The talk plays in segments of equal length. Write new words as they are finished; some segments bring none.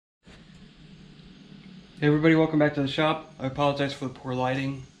Hey everybody, welcome back to the shop. I apologize for the poor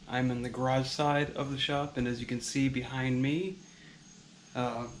lighting. I'm in the garage side of the shop, and as you can see behind me,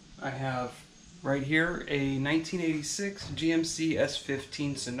 I have right here a 1986 GMC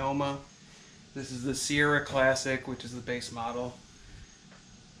S15 Sonoma. This is the Sierra Classic, which is the base model.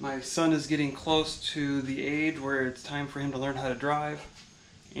 My son is getting close to the age where it's time for him to learn how to drive,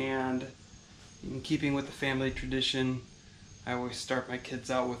 and in keeping with the family tradition, I always start my kids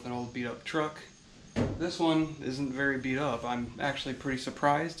out with an old beat-up truck. This one isn't very beat up. I'm actually pretty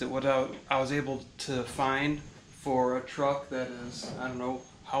surprised at what I was able to find for a truck that is, I don't know,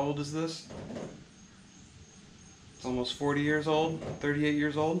 how old is this? It's almost 40 years old, 38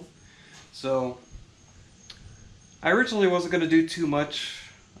 years old. So, I originally wasn't going to do too much.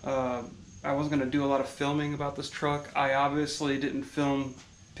 I wasn't going to do a lot of filming about this truck. I obviously didn't film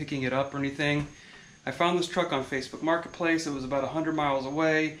picking it up or anything. I found this truck on Facebook Marketplace. It was about 100 miles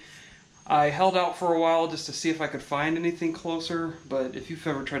away. I held out for a while just to see if I could find anything closer, but if you've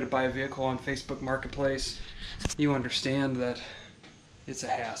ever tried to buy a vehicle on Facebook Marketplace, you understand that it's a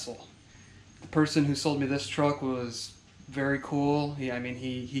hassle. The person who sold me this truck was very cool.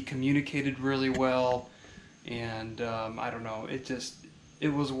 He communicated really well, and I don't know,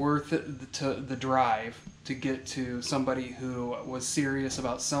 it was worth it the drive to get to somebody who was serious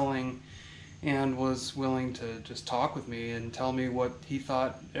about selling and was willing to just talk with me and tell me what he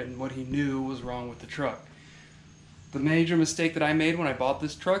thought and what he knew was wrong with the truck. The major mistake that I made when I bought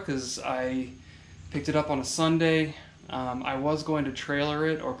this truck is I picked it up on a Sunday. I was going to trailer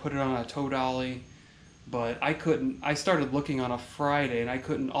it or put it on a tow dolly, but I couldn't. I started looking on a Friday, and I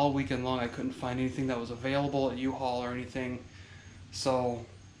couldn't, all weekend long, I couldn't find anything that was available at U-Haul or anything. So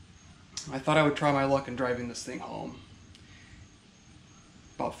I thought I would try my luck in driving this thing home.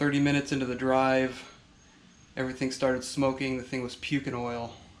 About 30 minutes into the drive, everything started smoking. The thing was puking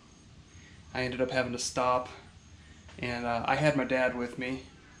oil. I ended up having to stop, and I had my dad with me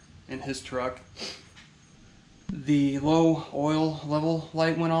in his truck. The low oil level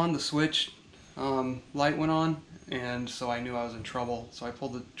light went on, the switch light went on, and so I knew I was in trouble. So I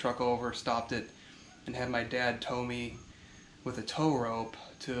pulled the truck over, stopped it, and had my dad tow me with a tow rope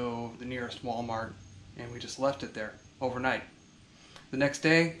to the nearest Walmart, and we just left it there overnight. The next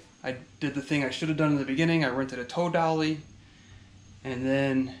day, I did the thing I should have done in the beginning. I rented a tow dolly, and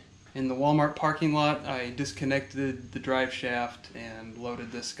then in the Walmart parking lot, I disconnected the drive shaft and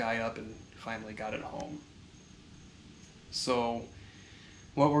loaded this guy up and finally got it home. So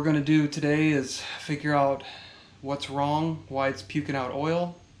what we're going to do today is figure out what's wrong, why it's puking out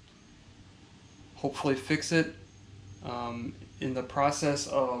oil, hopefully fix it. In the process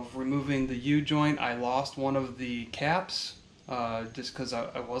of removing the U-joint, I lost one of the caps. Just because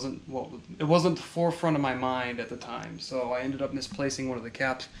it wasn't the forefront of my mind at the time, so I ended up misplacing one of the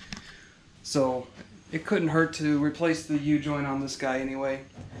caps. So it couldn't hurt to replace the U-joint on this guy anyway.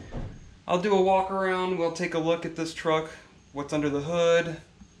 I'll do a walk around. We'll take a look at this truck, what's under the hood,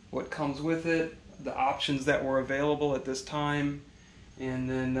 what comes with it, the options that were available at this time, and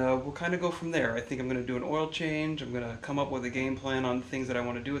then we'll kind of go from there. I think I'm going to do an oil change. I'm going to come up with a game plan on things that I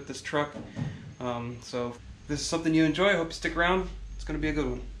want to do with this truck. So if this is something you enjoy, I hope you stick around. It's going to be a good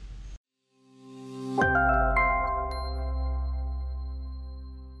one.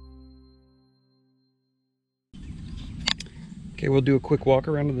 Okay, we'll do a quick walk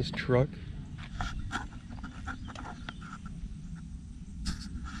around of this truck.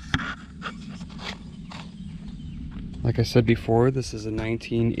 Like I said before, this is a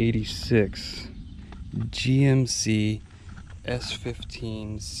 1986 GMC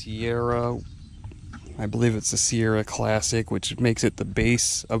S15 Sierra. I believe it's a Sierra Classic, which makes it the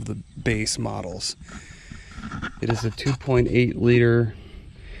base of the base models. It is a 2.8 liter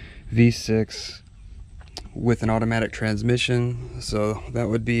V6 with an automatic transmission, so that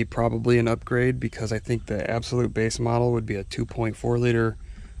would be probably an upgrade, because I think the absolute base model would be a 2.4 liter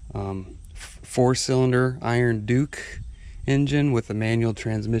 4-cylinder Iron Duke engine with a manual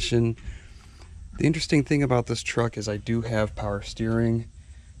transmission. The interesting thing about this truck is I do have power steering,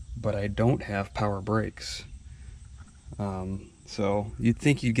 but I don't have power brakes. So you'd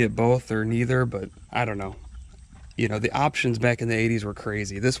think you'd get both or neither, but I don't know. You know, the options back in the 80s were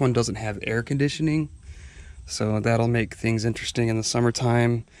crazy. This one doesn't have air conditioning, so that'll make things interesting in the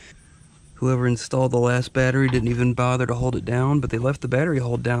summertime. Whoever installed the last battery didn't even bother to hold it down, but they left the battery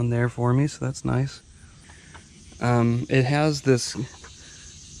hold down there for me, so that's nice. It has this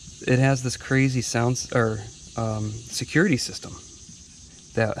crazy security system,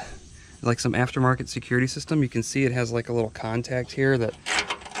 that like some aftermarket security system. You can see it has like a little contact here that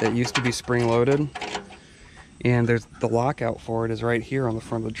used to be spring loaded, and there's the lockout for it is right here on the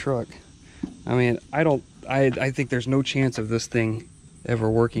front of the truck. I mean, I think there's no chance of this thing ever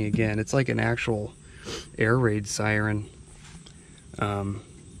working again. It's like an actual air raid siren.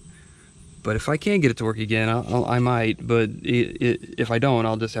 But if I can get it to work again, I might. But if I don't,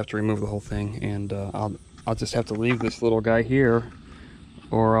 I'll just have to remove the whole thing, and I'll just have to leave this little guy here,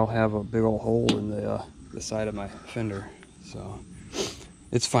 or I'll have a big old hole in the side of my fender. So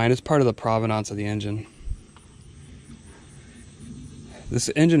it's fine. It's part of the provenance of the engine. This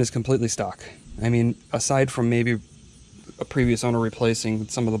engine is completely stock. I mean, aside from maybe a previous owner replacing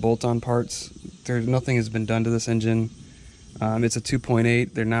some of the bolt-on parts, nothing has been done to this engine. It's a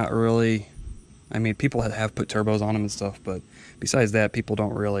 2.8. They're not really, I mean, people have put turbos on them and stuff, but besides that, people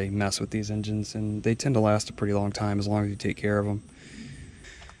don't really mess with these engines, and they tend to last a pretty long time as long as you take care of them.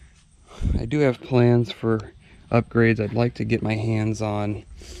 I do have plans for upgrades. I'd like to get my hands on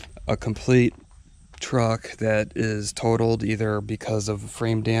a complete truck that is totaled either because of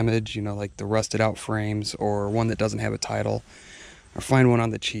frame damage, you know, like the rusted out frames, or one that doesn't have a title, or find one on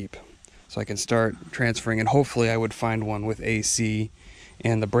the cheap so I can start transferring. And hopefully I would find one with AC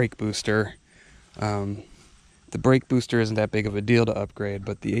and the brake booster. The brake booster isn't that big of a deal to upgrade,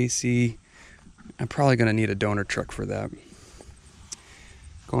 but the AC, I'm probably going to need a donor truck for that.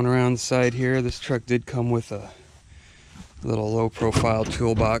 Going around the side here, this truck did come with a little low profile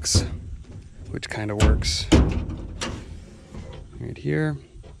toolbox, which kind of works right here.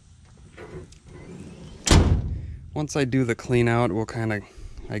 Once I do the clean out, we'll kind of,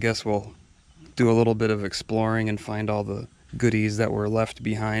 I guess we'll do a little bit of exploring and find all the goodies that were left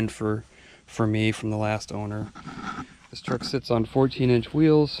behind for me from the last owner. This truck sits on 14-inch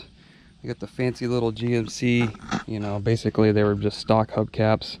wheels. I got the fancy little GMC, you know, basically they were just stock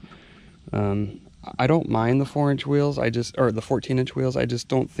hubcaps. I don't mind the 4-inch wheels, or the 14-inch wheels. I just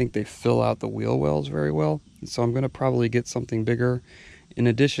don't think they fill out the wheel wells very well. So I'm going to probably get something bigger. In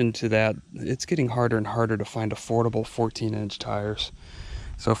addition to that, it's getting harder and harder to find affordable 14-inch tires.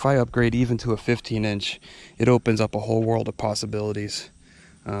 So if I upgrade even to a 15-inch, it opens up a whole world of possibilities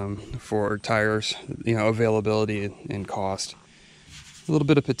for tires, you know, availability and cost. A little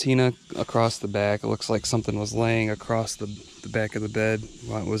bit of patina across the back. It looks like something was laying across the back of the bed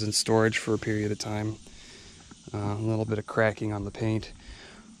while it was in storage for a period of time. A little bit of cracking on the paint.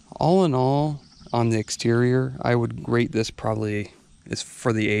 All in all, on the exterior, I would rate this probably, is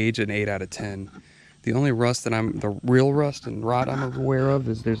for the age, an 8 out of 10. The only rust that the real rust and rot I'm aware of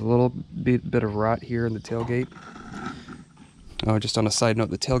is there's a little bit of rot here in the tailgate. Oh, just on a side note,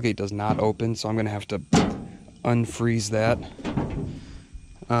 the tailgate does not open, so I'm going to have to unfreeze that.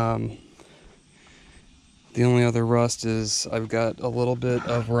 The only other rust is I've got a little bit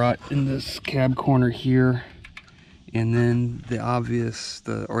of rot in this cab corner here, and then the obvious,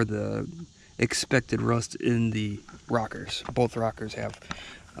 the expected rust in the rockers. Both rockers are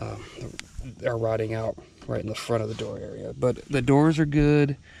rotting out right in the front of the door area. But the doors are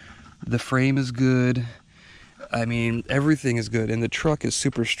good, the frame is good, I mean, everything is good, and the truck is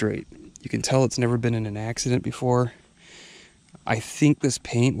super straight. You can tell it's never been in an accident before. I think this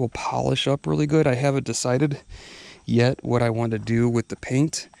paint will polish up really good. I haven't decided yet what I want to do with the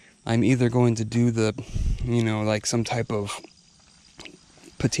paint. I'm either going to do the, you know, like some type of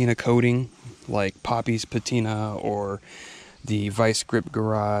patina coating, like Poppy's patina, or the Vice Grip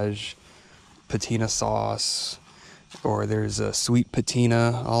Garage patina sauce, or there's a sweet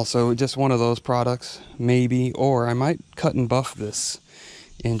patina also, just one of those products maybe. Or I might cut and buff this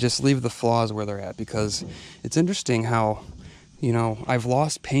and just leave the flaws where they're at, because it's interesting how, you know, I've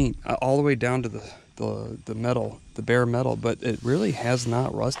lost paint all the way down to the metal, the bare metal, but it really has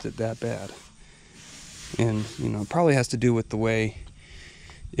not rusted that bad. And, you know, it probably has to do with the way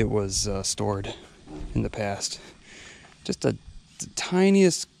it was stored in the past. Just the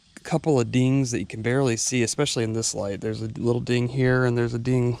tiniest couple of dings that you can barely see, especially in this light. There's a little ding here, and there's a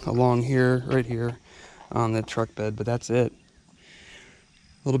ding along here, right here on the truck bed, but that's it.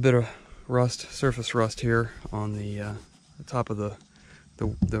 A little bit of rust, surface rust here on the top of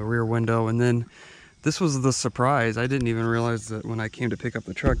the rear window. And then this was the surprise. I didn't even realize that when I came to pick up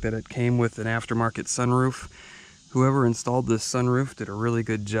the truck that it came with an aftermarket sunroof. Whoever installed this sunroof did a really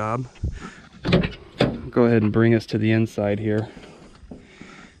good job. Go ahead and bring us to the inside here,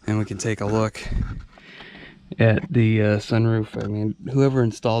 and we can take a look at the sunroof. I mean, whoever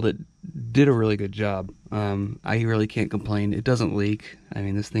installed it did a really good job. I really can't complain. It doesn't leak. I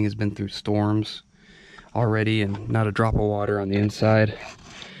mean, this thing has been through storms already, and not a drop of water on the inside.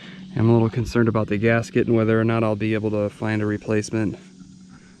 I'm a little concerned about the gasket and whether or not I'll be able to find a replacement,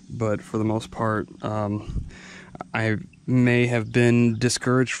 but for the most part, I may have been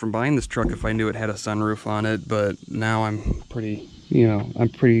discouraged from buying this truck if I knew it had a sunroof on it, but now I'm pretty you know, I'm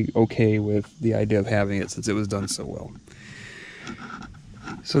pretty okay with the idea of having it since it was done so well.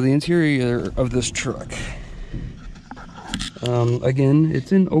 So the interior of this truck, again,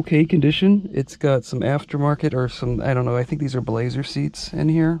 it's in okay condition. It's got some aftermarket or some, I don't know, I think these are Blazer seats in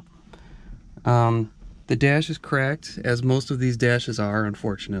here. The dash is cracked, as most of these dashes are,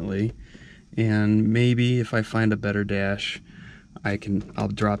 unfortunately. And maybe if I find a better dash, I'll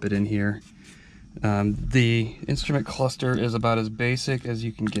drop it in here. The instrument cluster is about as basic as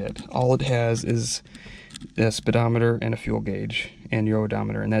you can get. All it has is a speedometer and a fuel gauge and your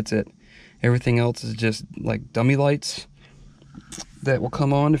odometer, and that's it. Everything else is just like dummy lights that will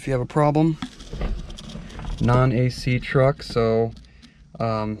come on if you have a problem. Non-AC truck, so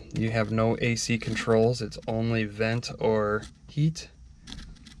you have no AC controls. It's only vent or heat.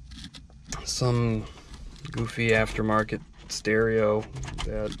 Some goofy aftermarket stereo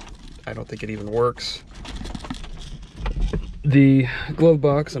that I don't think it even works. The glove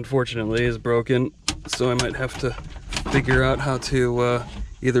box, unfortunately, is broken, so I might have to figure out how to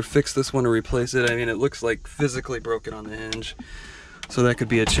either fix this one or replace it. I mean, it looks like physically broken on the hinge, so that could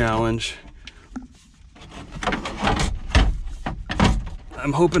be a challenge.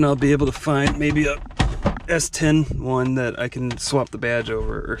 I'm hoping I'll be able to find maybe a S10 one that I can swap the badge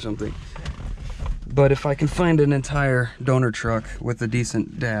over or something. But if I can find an entire donor truck with a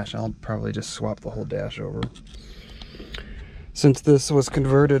decent dash, I'll probably just swap the whole dash over. Since this was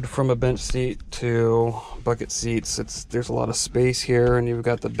converted from a bench seat to bucket seats, there's a lot of space here, and you've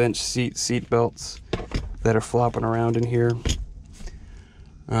got the bench seat belts that are flopping around in here.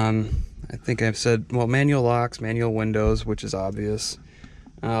 I think I've said, well, manual locks, manual windows, which is obvious.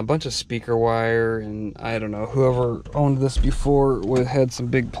 A bunch of speaker wire, and I don't know, whoever owned this before had some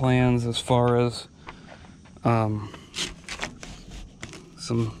big plans as far as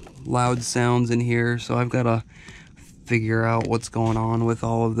some loud sounds in here, so I've got to figure out what's going on with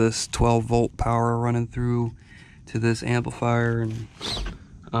all of this 12-volt power running through to this amplifier and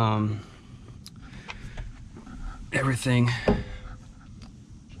everything.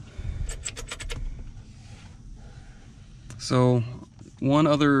 So one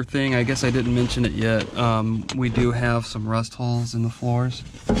other thing, I guess I didn't mention it yet, we do have some rust holes in the floors,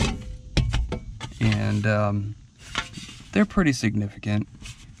 and they're pretty significant.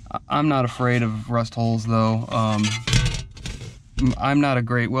 I'm not afraid of rust holes though. I'm not a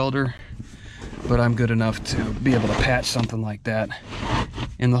great welder, but I'm good enough to be able to patch something like that.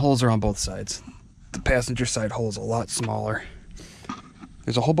 And the holes are on both sides. The passenger side hole is a lot smaller.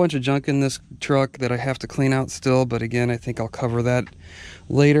 There's a whole bunch of junk in this truck that I have to clean out still, but again, I think I'll cover that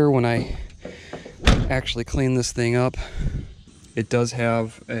later when I actually clean this thing up. It does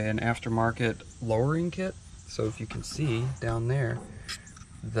have an aftermarket lowering kit, so if you can see down there,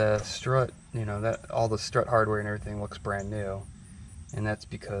 the strut, you know, that all the strut hardware and everything looks brand new, and that's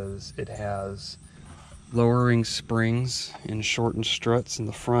because it has lowering springs and shortened struts in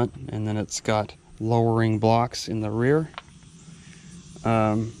the front, and then it's got lowering blocks in the rear.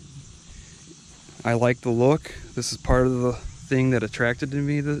 I like the look. This is part of the thing that attracted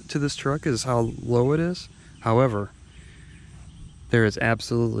me to this truck, is how low it is. However, there is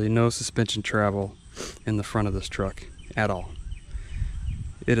absolutely no suspension travel in the front of this truck at all.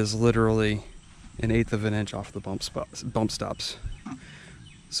 It is literally 1/8 of an inch off the bump stops.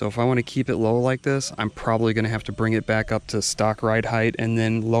 So if I want to keep it low like this, I'm probably going to have to bring it back up to stock ride height and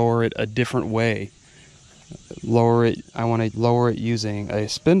then lower it a different way. I want to lower it using a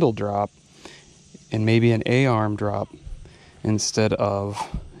spindle drop and maybe an A-arm drop instead of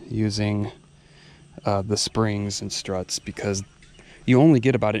using the springs and struts, because you only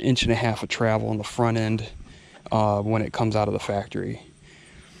get about 1.5 inches of travel in the front end when it comes out of the factory.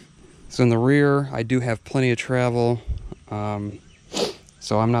 So in the rear, I do have plenty of travel,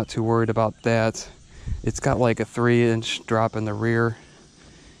 so I'm not too worried about that. It's got like a 3-inch drop in the rear,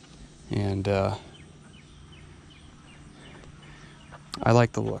 and I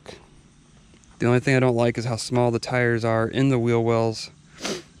like the look. The only thing I don't like is how small the tires are in the wheel wells.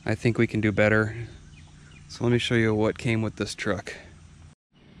 I think we can do better. So let me show you what came with this truck.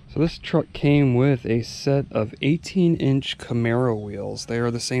 So this truck came with a set of 18-inch Camaro wheels. They are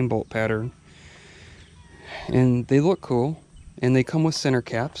the same bolt pattern, and they look cool, and they come with center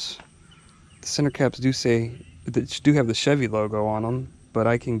caps. The center caps do have the Chevy logo on them, but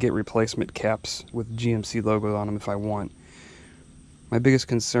I can get replacement caps with GMC logo on them if I want. My biggest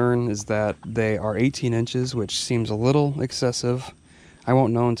concern is that they are 18 inches, which seems a little excessive. I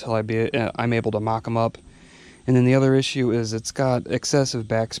won't know until I'm able to mock them up. And then the other issue is it's got excessive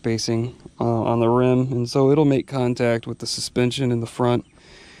back spacing on the rim, and so it'll make contact with the suspension in the front.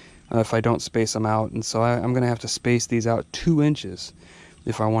 if I don't space them out. And so I'm going to have to space these out 2 inches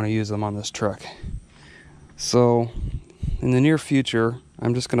if I want to use them on this truck. So in the near future,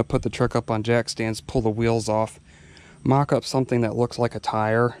 I'm just going to put the truck up on jack stands, pull the wheels off, mock up something that looks like a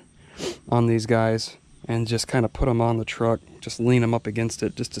tire on these guys, and just kind of put them on the truck, just lean them up against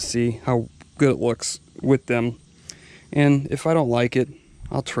it just to see how good it looks with them. And if I don't like it,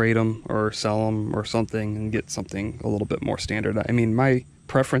 I'll trade them or sell them or something and get something a little bit more standard. I mean, my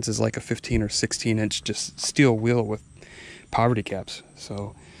preference is like a 15 or 16 inch just steel wheel with poverty caps.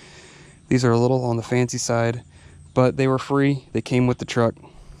 So these are a little on the fancy side, but they were free. They came with the truck,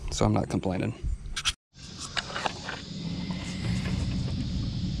 so I'm not complaining.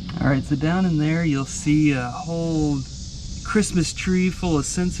 Alright, so down in there you'll see a whole Christmas tree full of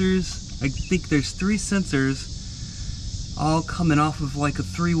sensors. I think there's 3 sensors all coming off of like a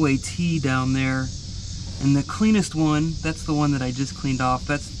 3-way T down there. And the cleanest one, that's the one that I just cleaned off,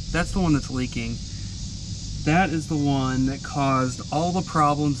 that's the one that's leaking. That is the one that caused all the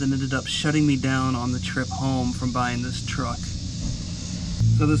problems and ended up shutting me down on the trip home from buying this truck.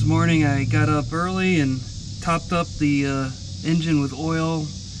 So this morning I got up early and topped up the engine with oil.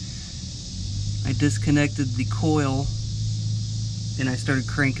 I disconnected the coil and I started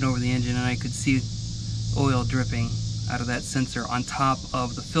cranking over the engine, and I could see oil dripping out of that sensor on top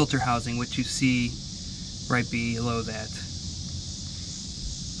of the filter housing, which you see right below that.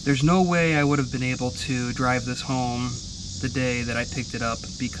 There's no way I would have been able to drive this home the day that I picked it up,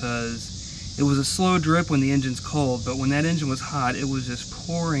 because it was a slow drip when the engine's cold, but when that engine was hot, it was just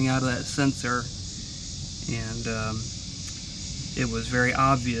pouring out of that sensor. And it was very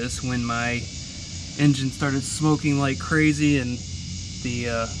obvious when my engine started smoking like crazy and the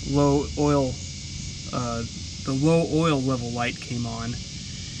low oil level light came on.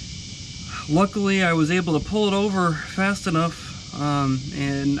 Luckily, I was able to pull it over fast enough,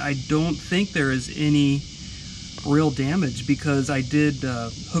 and I don't think there is any real damage, because I did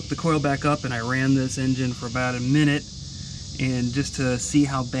hook the coil back up and I ran this engine for about a minute and just to see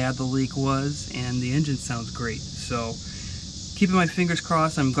how bad the leak was, and the engine sounds great. So keeping my fingers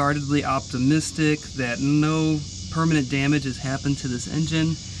crossed, I'm guardedly optimistic that no permanent damage has happened to this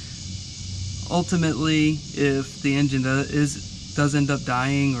engine. Ultimately, if the engine does end up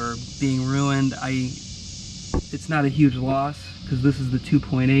dying or being ruined, it's not a huge loss, because this is the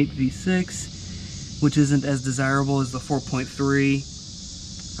 2.8 V6, which isn't as desirable as the 4.3.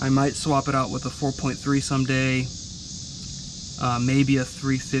 I might swap it out with a 4.3 someday, maybe a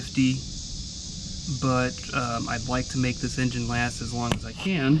 350, but I'd like to make this engine last as long as I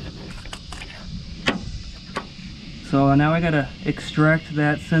can. So now I gotta extract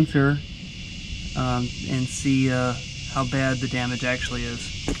that sensor and see how bad the damage actually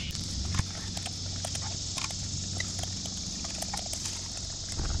is.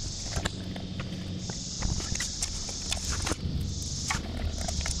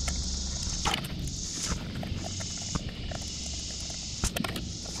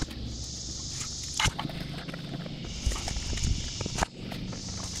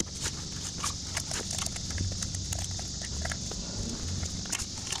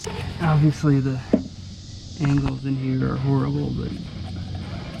 Obviously the angles in here are horrible, but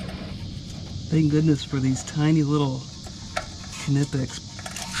thank goodness for these tiny little Knipex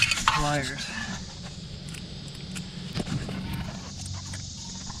pliers.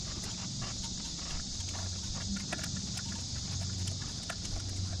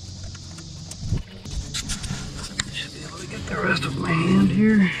 Should be able to get the rest of my hand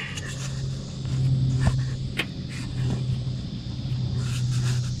here.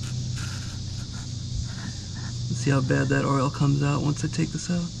 See how bad that oil comes out once I take this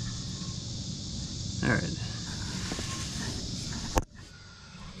out. Alright.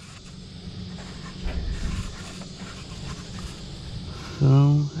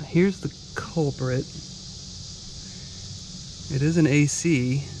 So here's the culprit. It is an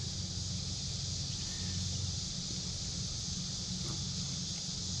AC.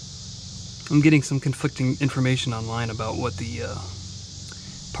 I'm getting some conflicting information online about what the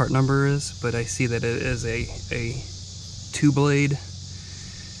part number is, but I see that it is a 2-blade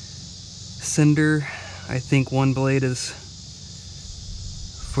sender. I think one blade is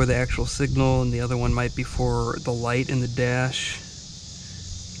for the actual signal and the other one might be for the light in the dash.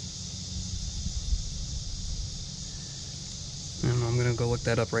 And I'm gonna go look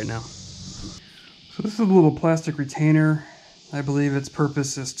that up right now. So this is a little plastic retainer. I believe its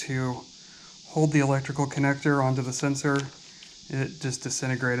purpose is to hold the electrical connector onto the sensor. It just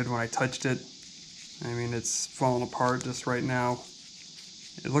disintegrated when I touched it. I mean, it's falling apart just right now.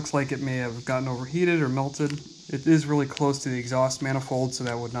 It looks like it may have gotten overheated or melted. It is really close to the exhaust manifold, so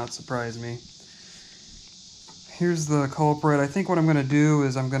that would not surprise me. Here's the culprit. I think what I'm going to do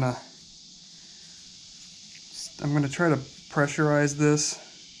is I'm going to try to pressurize this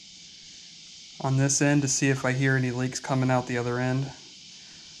on this end to see if I hear any leaks coming out the other end,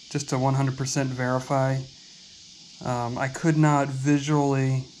 just to 100% verify. I could not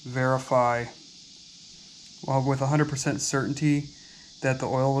visually verify, well, with 100% certainty that the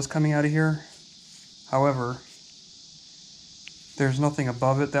oil was coming out of here. However, there's nothing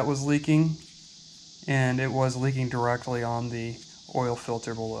above it that was leaking, and it was leaking directly on the oil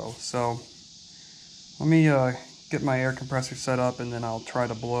filter below. So let me get my air compressor set up, and then I'll try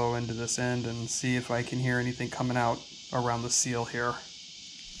to blow into this end and see if I can hear anything coming out around the seal here.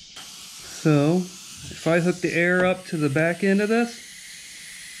 So if I hook the air up to the back end of this,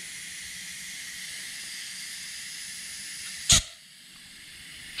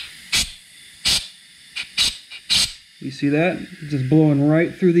 you see that? Just blowing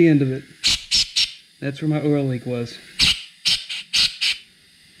right through the end of it. That's where my oil leak was.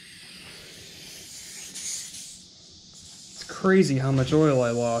 It's crazy how much oil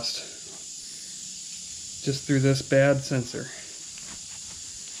I lost just through this bad sensor.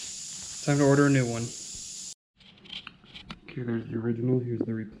 Time to order a new one. Okay, there's the original. Here's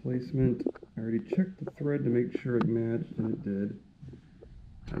the replacement. I already checked the thread to make sure it matched, and it did.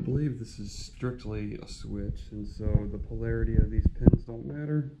 I believe this is strictly a switch, and so the polarity of these pins don't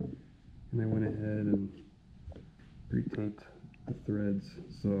matter. And I went ahead and re-taped the threads,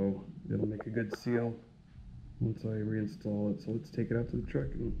 so it'll make a good seal once I reinstall it. So let's take it out to the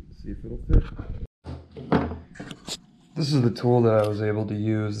truck and see if it'll fit. This is the tool that I was able to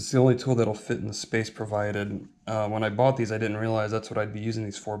use. It's the only tool that'll fit in the space provided. When I bought these, I didn't realize that's what I'd be using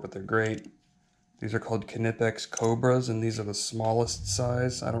these for, but they're great. These are called Knipex Cobras, and these are the smallest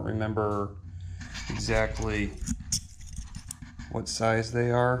size. I don't remember exactly what size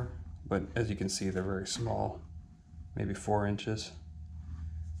they are, but as you can see, they're very small, maybe 4 inches.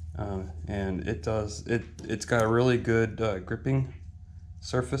 And it's got a really good gripping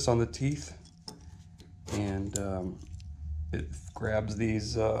surface on the teeth, and it grabs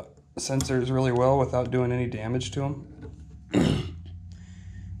these sensors really well without doing any damage to them.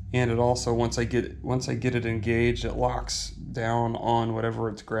 And it also, once I get it engaged, it locks down on whatever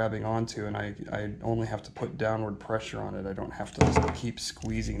it's grabbing onto, and I only have to put downward pressure on it. I don't have to keep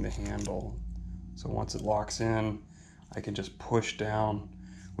squeezing the handle. So once it locks in, I can just push down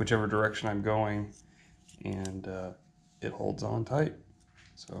whichever direction I'm going, and it holds on tight.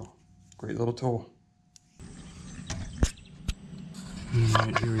 So, great little tool.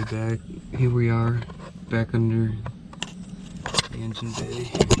 Alright, here we are, back under the engine bay.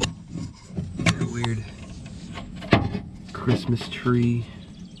 Got a weird Christmas tree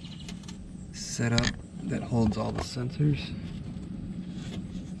setup that holds all the sensors.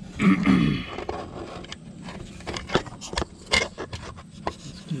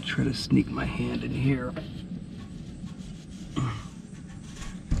 Just gonna try to sneak my hand in here.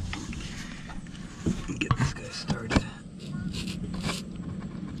 Get this guy started.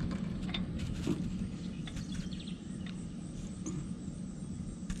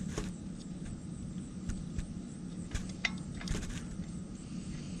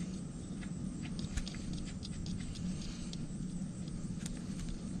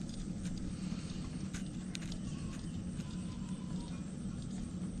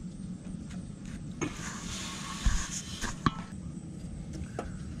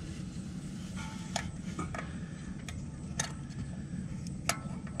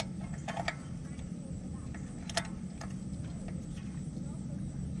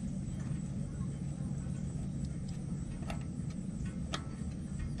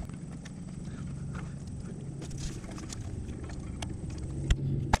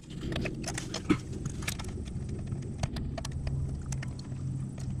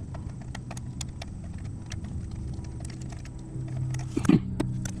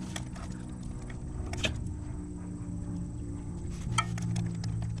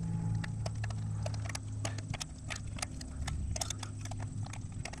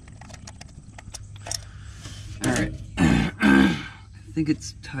 Alright, I think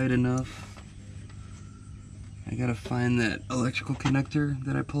it's tight enough. I gotta find that electrical connector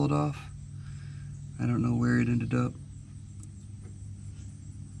that I pulled off. I don't know where it ended up.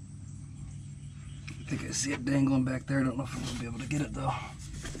 I think I see it dangling back there. I don't know if I'm gonna be able to get it though.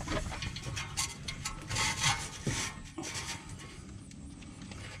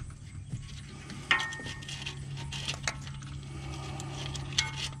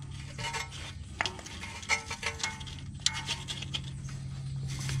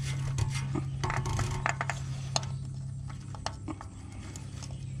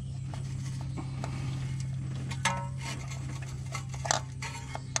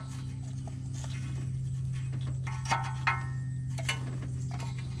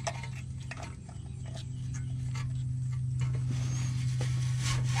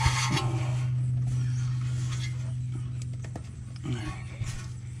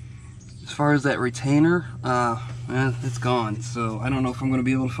 As far as that retainer, it's gone, so I don't know if I'm going to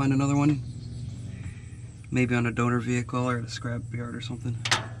be able to find another one. Maybe on a donor vehicle or at a scrap yard or something.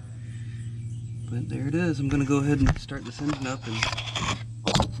 But there it is. I'm going to go ahead and start this engine up and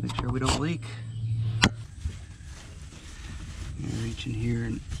make sure we don't leak. I'm going to reach in here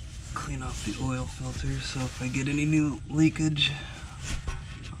and clean off the oil filter, so if I get any new leakage,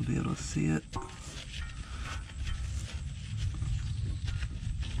 I'll be able to see it.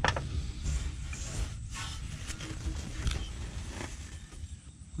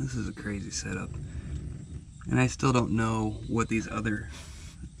 This is a crazy setup, and I still don't know what these other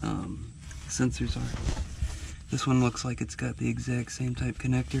sensors are. This one looks like it's got the exact same type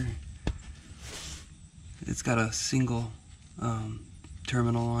connector. It's got a single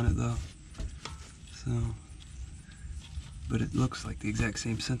terminal on it though, so, but it looks like the exact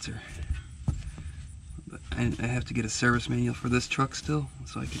same sensor. But I have to get a service manual for this truck still,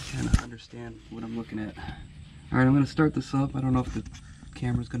 so I can kind of understand what I'm looking at. Alright, I'm going to start this up. I don't know if the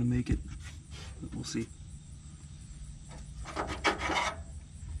camera's going to make it, but we'll see.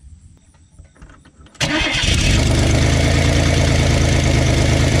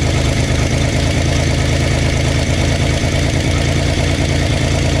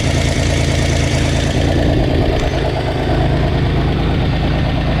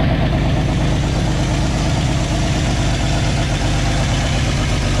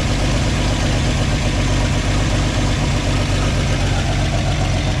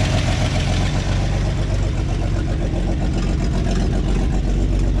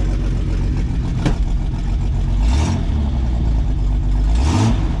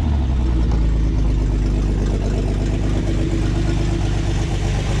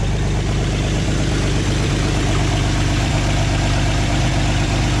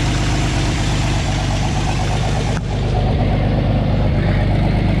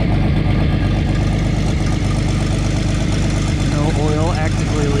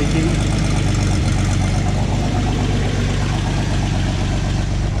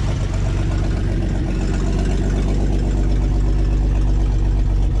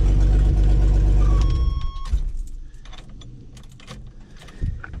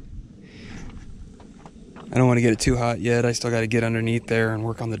 I don't want to get it too hot yet. I still got to get underneath there and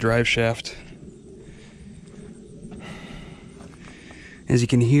work on the drive shaft. As you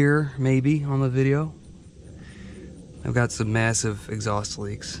can hear, maybe, on the video, I've got some massive exhaust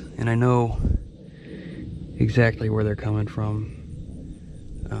leaks, and I know exactly where they're coming from.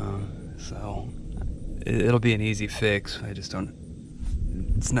 So it'll be an easy fix. I just don't,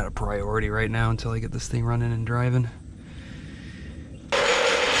 it's not a priority right now until I get this thing running and driving.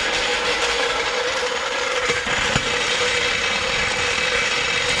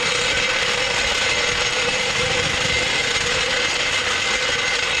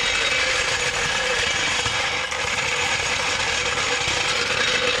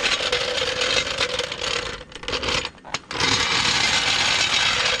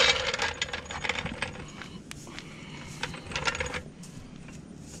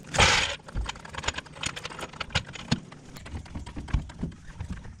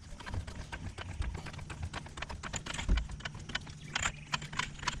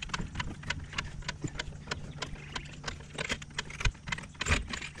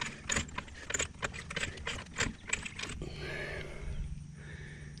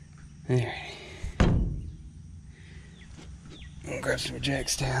 Alright. I'll grab some jack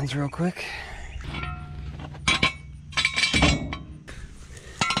stands real quick.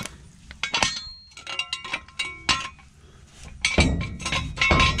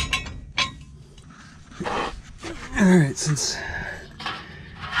 Alright, since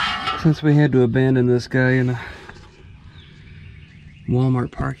we had to abandon this guy in a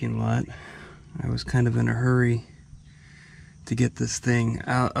Walmart parking lot, I was kind of in a hurry to get this thing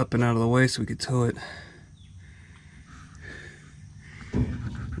up and out of the way so we could tow it.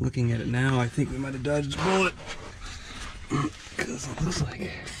 Looking at it now, I think we might have dodged a bullet, because it looks like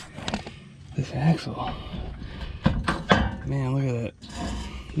this axle, man, look at that.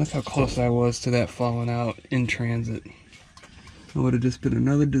 Look how close I was to that falling out in transit. It would have just been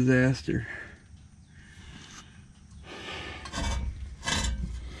another disaster.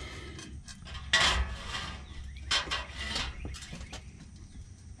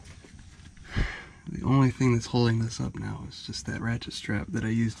 The only thing that's holding this up now is just that ratchet strap that I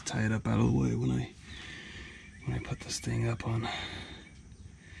used to tie it up out of the way when I put this thing up on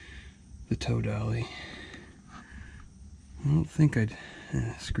the tow dolly. I don't think I'd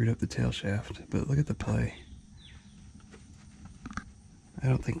screwed up the tail shaft, but look at the play. I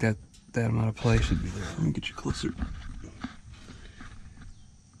don't think that amount of play should be there. Let me get you closer.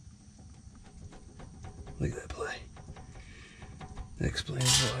 Look at that play. That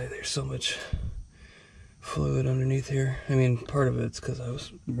explains why there's so much fluid underneath here. I mean, part of it's because I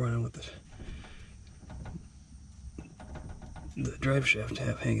was running with the drive shaft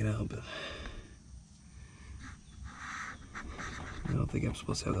half hanging out, but I don't think I'm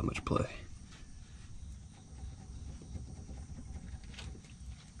supposed to have that much play.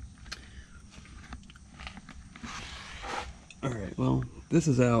 Alright, well, this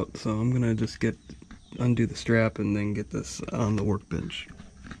is out, so I'm gonna just undo the strap and then get this on the workbench.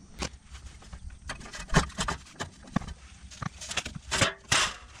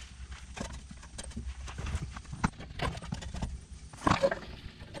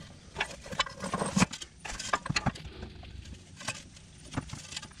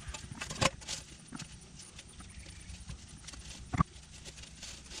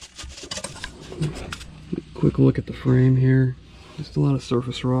 Quick look at the frame here. Just a lot of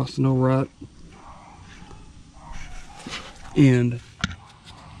surface rust, no rot. And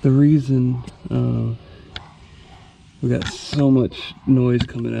the reason we got so much noise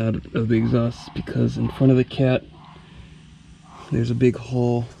coming out of the exhaust is because in front of the cat there's a big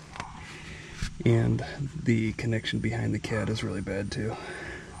hole, and the connection behind the cat is really bad too.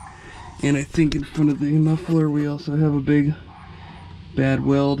 And I think in front of the muffler we also have a big bad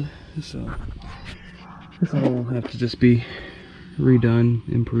weld, so this all will have to just be redone,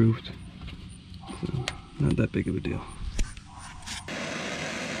 improved. So, not that big of a deal.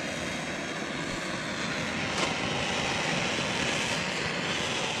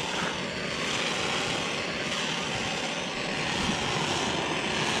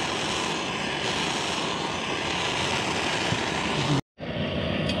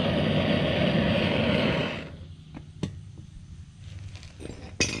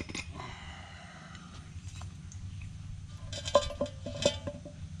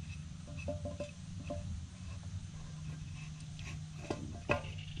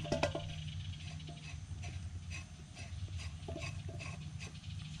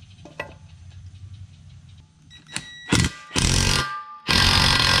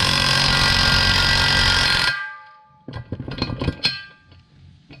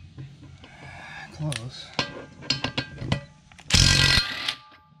 Close.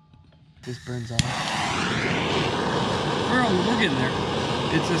 This burns off. We're getting there.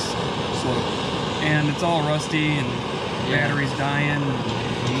 It's just slow. And it's all rusty, and the battery's dying, and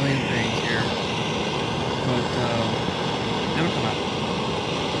a million things here. But it'll come out.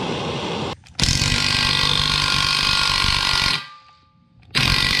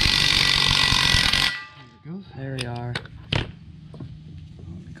 There it goes. There we are. Let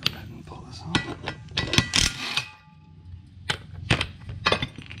me go ahead and pull this off.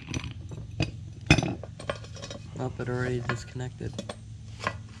 Oh, it already disconnected.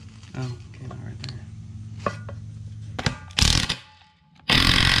 Oh, came out right there.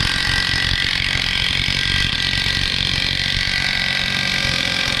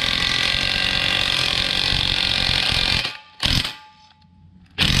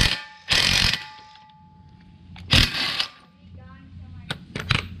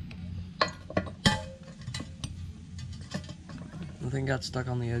 Nothing got stuck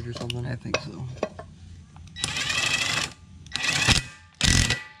on the edge or something? I think so.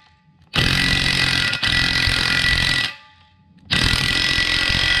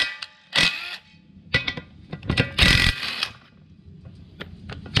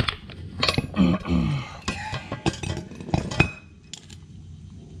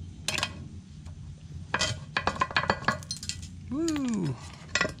 Woo!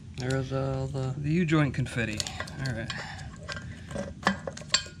 There's all the U-joint confetti. All right.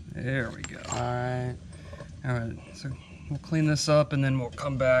 There we go. Alright. All right. So we'll clean this up, and then we'll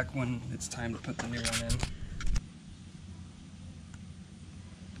come back when it's time to put the new one in.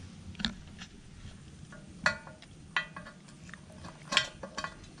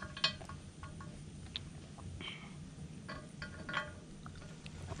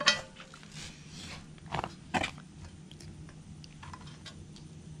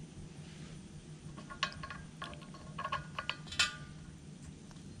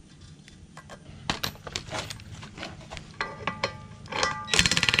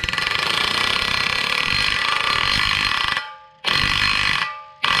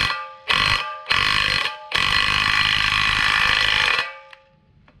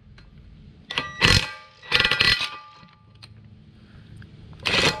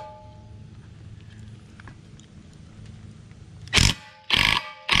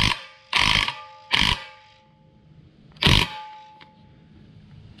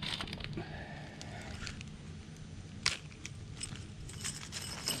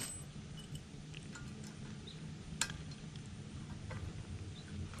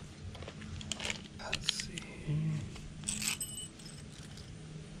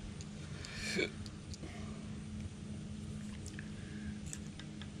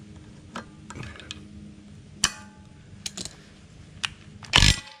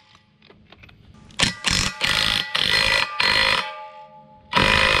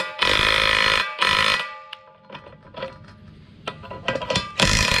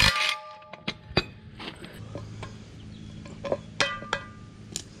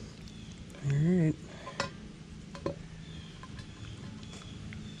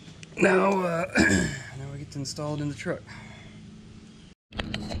 now, now we get to install it in the truck.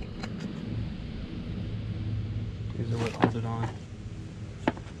 These are what hold it on.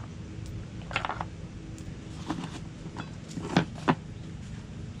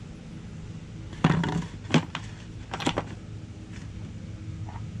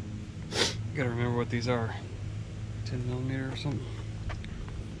 Gotta remember what these are. 10mm or something.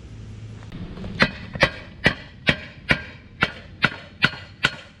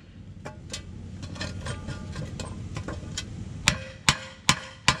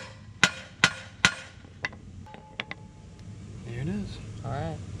 There it is. All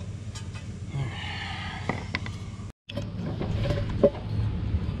right.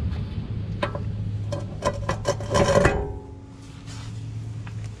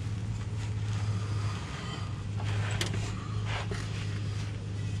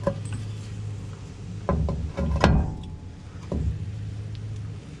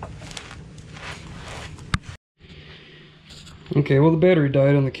 Okay, well the battery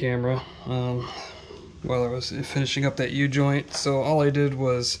died on the camera while I was finishing up that U-joint, so all I did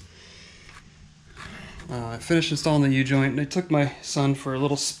was I finished installing the U-joint, and I took my son for a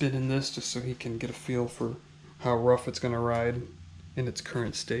little spin in this just so he can get a feel for how rough it's going to ride in its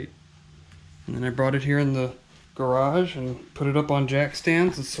current state. And then I brought it here in the garage and put it up on jack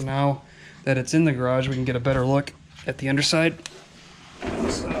stands, and so now that it's in the garage we can get a better look at the underside.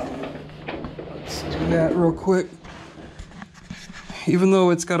 So let's do that real quick. Even though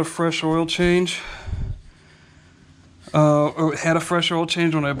it's got a fresh oil change, or it had a fresh oil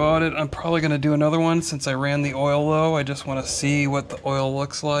change when I bought it, I'm probably going to do another one since I ran the oil low. I just want to see what the oil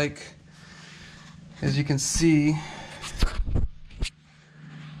looks like. As you can see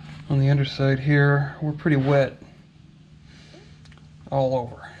on the underside here, we're pretty wet all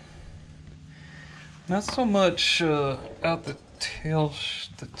over. Not so much out the tail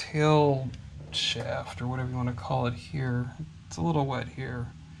shaft or whatever you want to call it here. It's a little wet here,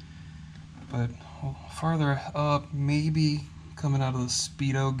 but farther up, maybe coming out of the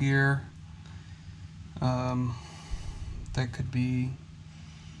speedo gear, that could be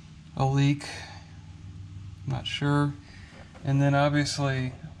a leak, I'm not sure. And then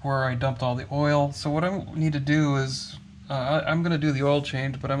obviously where I dumped all the oil. So what I need to do is, I'm going to do the oil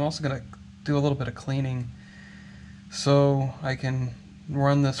change, but I'm also going to do a little bit of cleaning so I can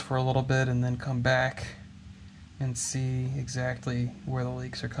run this for a little bit and then come back and see exactly where the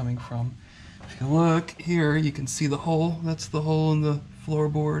leaks are coming from. If you look here, you can see the hole. That's the hole in the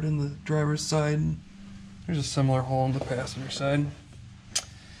floorboard and the driver's side. There's a similar hole in the passenger side.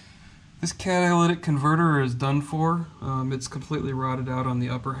 This catalytic converter is done for. It's completely rotted out on the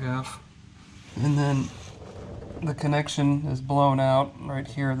upper half. And then the connection is blown out right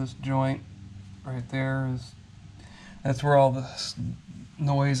here. This joint right there that's where all the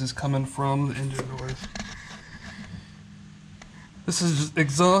noise is coming from, the engine noise. This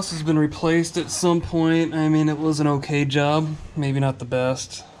exhaust has been replaced at some point. I mean, it was an okay job, maybe not the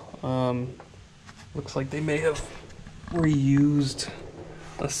best. Looks like they may have reused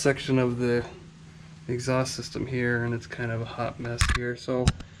a section of the exhaust system here, and it's kind of a hot mess here, so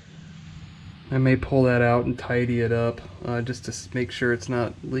I may pull that out and tidy it up just to make sure it's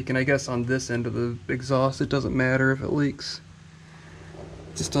not leaking. I guess on this end of the exhaust it doesn't matter if it leaks.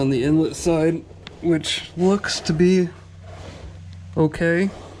 Just on the inlet side, which looks to be okay,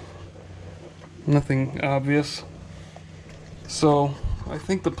 nothing obvious. So I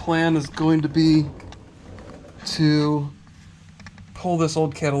think the plan is going to be to pull this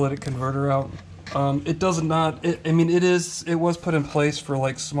old catalytic converter out. It does not, I mean it was put in place for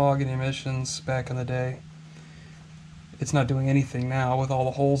like smog and emissions back in the day. It's not doing anything now with all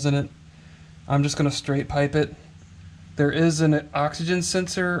the holes in it. I'm just going to straight pipe it. There is an oxygen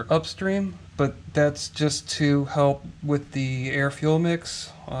sensor upstream, but that's just to help with the air-fuel mix.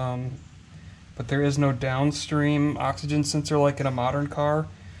 But there is no downstream oxygen sensor like in a modern car.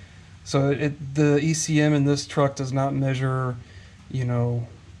 So the ECM in this truck does not measure, you know,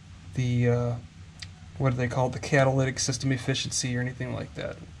 the, what do they call it, the catalytic system efficiency or anything like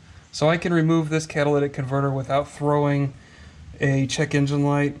that. So I can remove this catalytic converter without throwing a check engine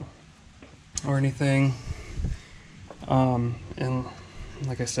light or anything. And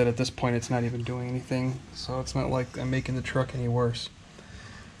like I said, at this point it's not even doing anything, so it's not like I'm making the truck any worse.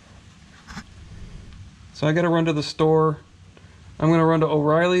 So I gotta run to the store. I'm gonna run to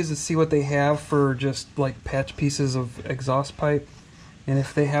O'Reilly's and see what they have for just like patch pieces of exhaust pipe, and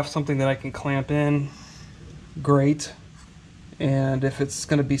if they have something that I can clamp in, great. And if it's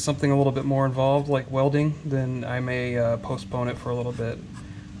gonna be something a little bit more involved like welding, then I may postpone it for a little bit.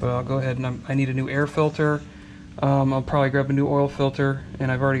 But I'll go ahead and I need a new air filter. I'll probably grab a new oil filter, and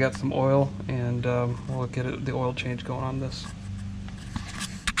I've already got some oil, and we'll get the oil change going on this.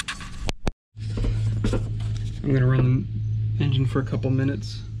 I'm going to run the engine for a couple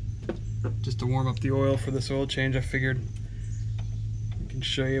minutes just to warm up the oil for this oil change. I figured I can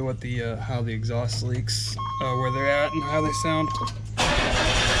show you what the how the exhaust leaks, where they're at, and how they sound.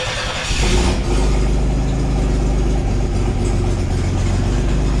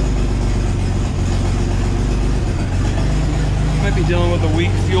 Might be dealing with a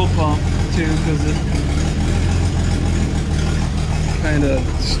weak fuel pump too, because it kind of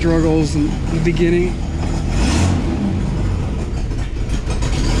struggles in the beginning.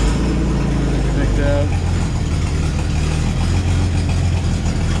 Like that.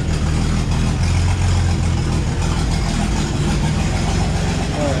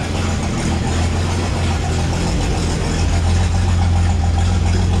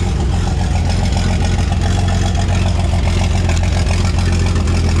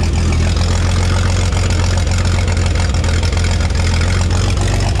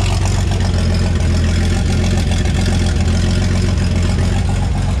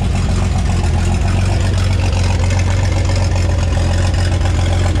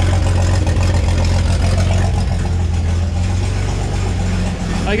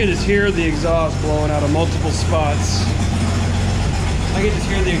 I can just hear the exhaust blowing out of multiple spots. I can just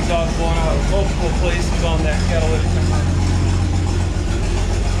hear the exhaust blowing out of multiple places on that catalytic converter.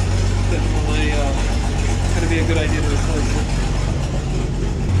 Definitely going to be a good idea to replace it.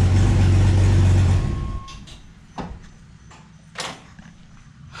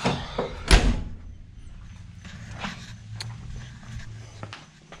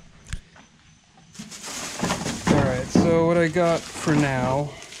 Alright, so what I got for now,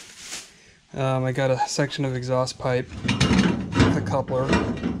 I got a section of exhaust pipe with a coupler.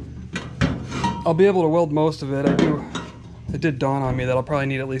 I'll be able to weld most of it. It did dawn on me that I'll probably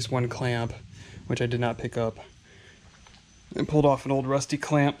need at least one clamp, which I did not pick up. I pulled off an old rusty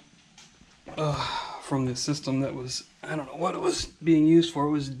clamp from the system that was, I don't know what it was being used for.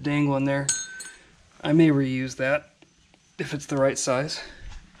 It was dangling there. I may reuse that if it's the right size.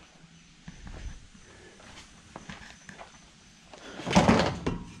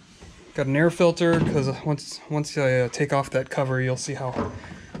 Got an air filter, because once I take off that cover, you'll see how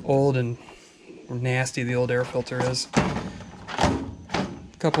old and nasty the old air filter is. A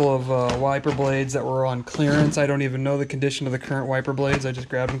couple of wiper blades that were on clearance. I don't even know the condition of the current wiper blades. I just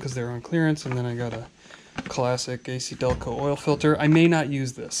grabbed them because they were on clearance. And then I got a classic AC Delco oil filter. I may not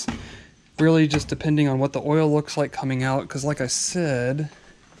use this. Really just depending on what the oil looks like coming out, because like I said,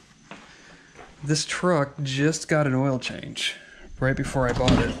 this truck just got an oil change right before I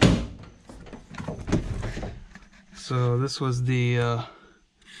bought it. So this was the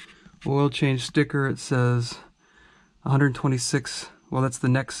oil change sticker. It says 126, well that's the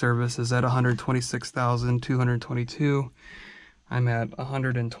next service is at 126,222. I'm at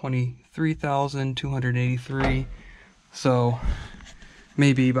 123,283. So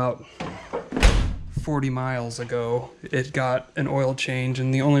maybe about 40 miles ago it got an oil change,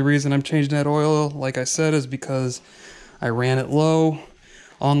 and the only reason I'm changing that oil, like I said, is because I ran it low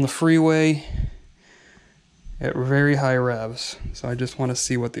on the freeway at very high revs, so I just want to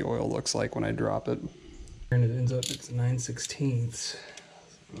see what the oil looks like when I drop it. And it ends up, it's 9/16. So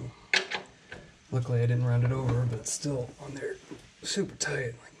luckily I didn't round it over, but still on there super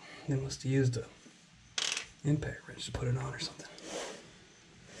tight. Like they must have used a impact wrench to put it on or something.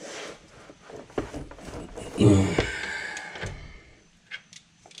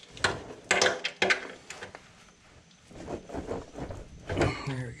 There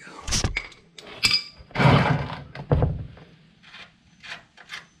we go.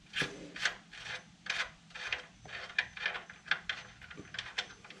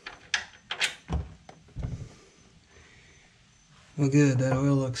 Well, good. That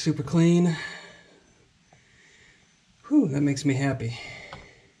oil looks super clean. Whew, that makes me happy.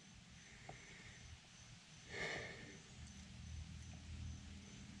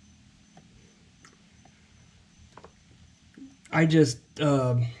 I just,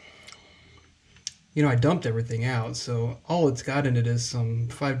 you know, I dumped everything out, so all it's got in it is some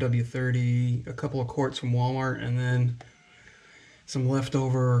 5W30, a couple of quarts from Walmart, and then some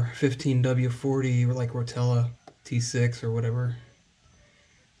leftover 15W40, or like Rotella T6 or whatever.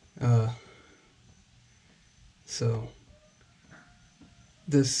 So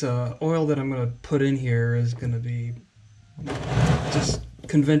this oil that I'm going to put in here is going to be just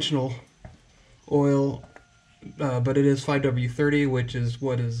conventional oil, but it is 5W30, which is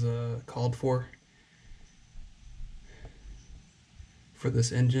what is called for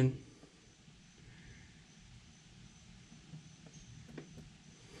this engine.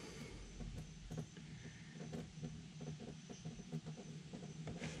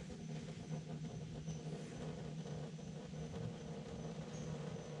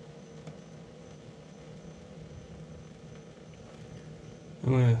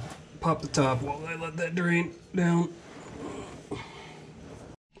 I'm gonna pop the top while I let that drain down.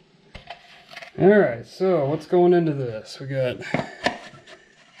 Alright, so what's going into this? We got...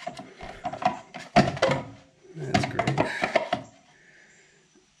 That's great.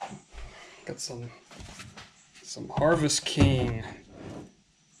 Got some Harvest King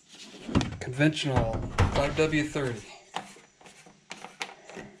conventional 5W30.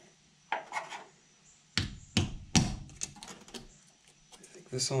 I think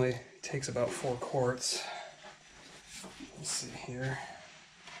this only takes about 4 quarts. Let's see here.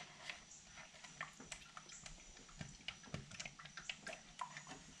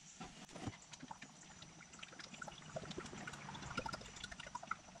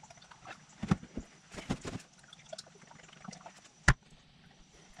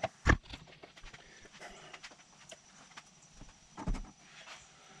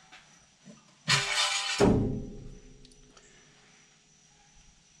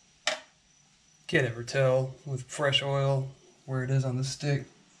 Can't ever tell with fresh oil where it is on the stick.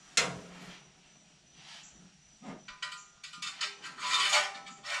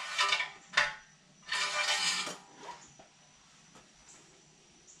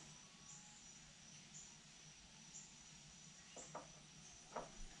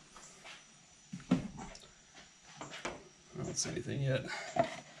 I don't see anything yet.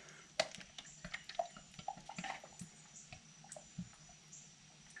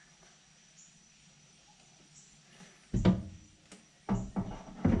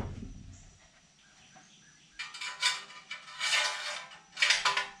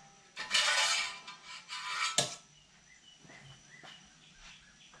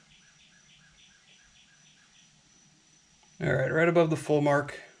 Alright, right above the full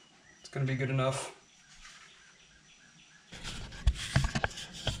mark. It's going to be good enough.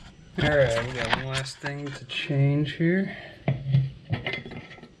 Alright, we got one last thing to change here.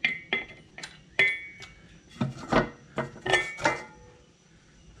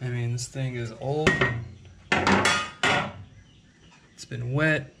 I mean, this thing is old. It's been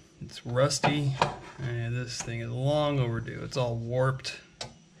wet. It's rusty. And this thing is long overdue. It's all warped.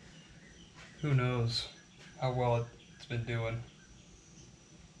 Who knows how well it's been doing.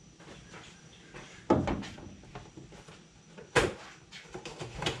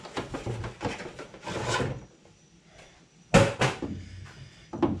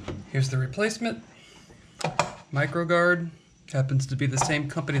 Here's the replacement. MicroGuard. Happens to be the same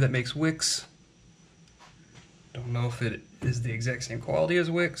company that makes wicks. Don't know if it is the exact same quality as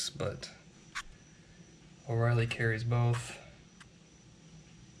wicks, but O'Reilly carries both.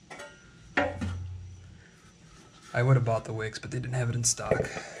 I would have bought the wicks, but they didn't have it in stock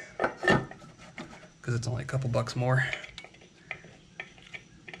because it's only a couple bucks more.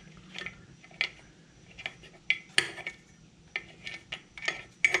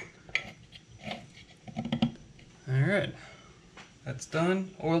 Alright, that's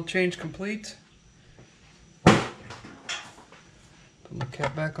done. Oil change complete. Put the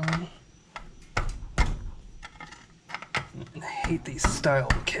cap back on. I hate these style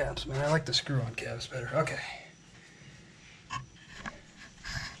caps, man. I like the screw-on caps better. Okay.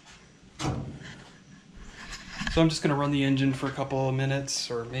 So I'm just going to run the engine for a couple of minutes,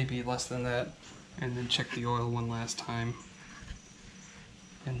 or maybe less than that, and then check the oil one last time.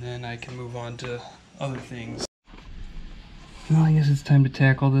 And then I can move on to other things. Well, I guess it's time to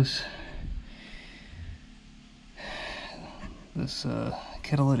tackle this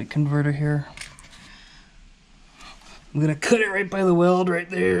catalytic converter here. I'm going to cut it right by the weld right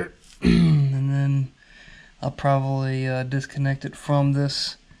there, and then I'll probably disconnect it from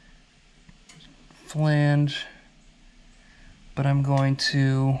this flange. But I'm going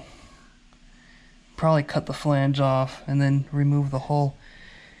to probably cut the flange off and then remove the whole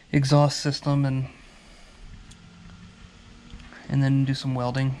exhaust system and then do some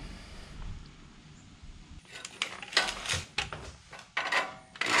welding.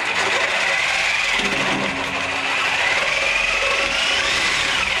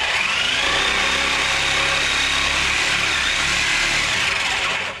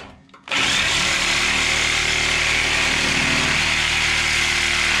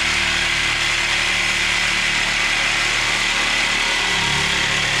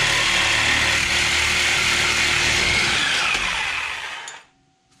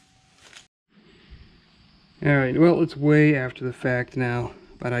 Alright, well, it's way after the fact now,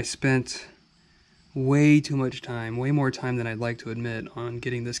 but I spent way too much time, way more time than I'd like to admit, on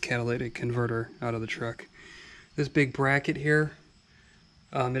getting this catalytic converter out of the truck. This big bracket here,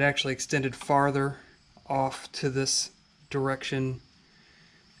 it actually extended farther off to this direction,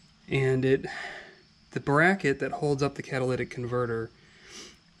 and the bracket that holds up the catalytic converter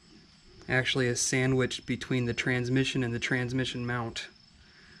actually is sandwiched between the transmission and the transmission mount.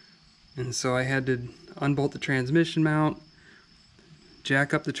 And so I had to unbolt the transmission mount,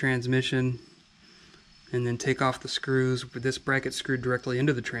 jack up the transmission, and then take off the screws with this bracket screwed directly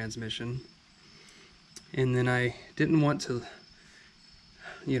into the transmission. And then I didn't want to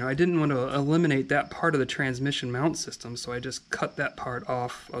eliminate that part of the transmission mount system, so I just cut that part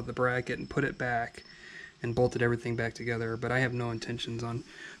off of the bracket and put it back and bolted everything back together. But I have no intentions on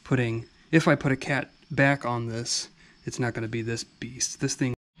putting, if I put a cat back on this, it's not going to be this beast. This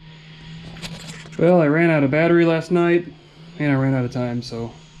thing. Well, I ran out of battery last night and I ran out of time,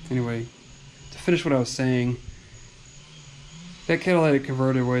 so anyway, to finish what I was saying, that catalytic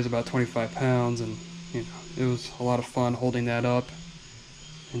converter weighs about 25 pounds, and it was a lot of fun holding that up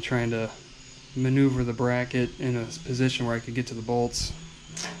and trying to maneuver the bracket in a position where I could get to the bolts.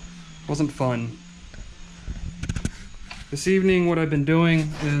 It wasn't fun. This evening what I've been doing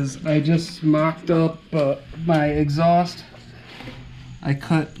is I just mocked up my exhaust. I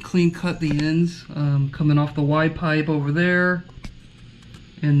clean cut the ends coming off the Y pipe over there,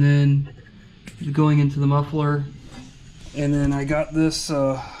 and then going into the muffler. And then I got this,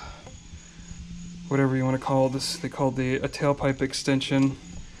 whatever you want to call this, they called a tailpipe extension.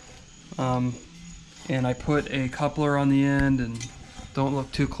 And I put a coupler on the end, and don't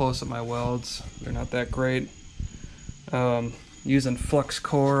look too close at my welds, they're not that great. Using flux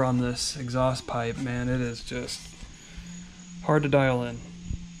core on this exhaust pipe, man, it is just hard to dial in.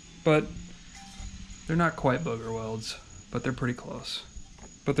 But they're not quite booger welds, but they're pretty close.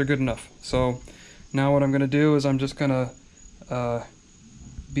 But they're good enough. So now what I'm going to do is I'm just going to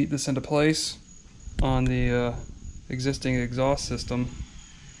beat this into place on the existing exhaust system,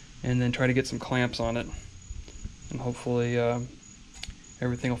 and then try to get some clamps on it, and hopefully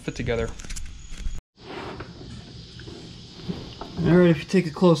everything will fit together. Alright, if you take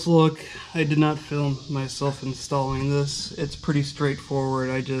a close look, I did not film myself installing this. It's pretty straightforward.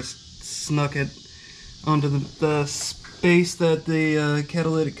 I just snuck it onto the space that the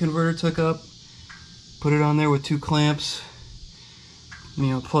catalytic converter took up, put it on there with two clamps,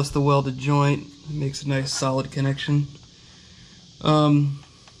 plus the welded joint. It makes a nice solid connection. The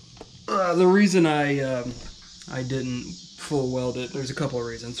reason I didn't full weld it, there's a couple of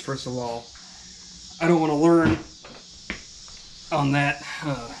reasons. First of all, I don't want to learn on that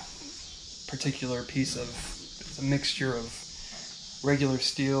particular piece of, it's a mixture of regular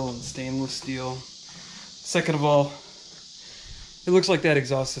steel and stainless steel. Second of all, it looks like that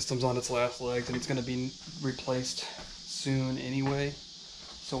exhaust system's on its last legs and it's going to be replaced soon anyway.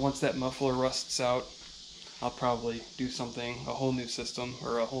 So once that muffler rusts out, I'll probably do something, a whole new system,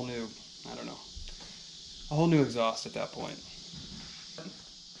 or a whole new, I don't know, a whole new exhaust at that point.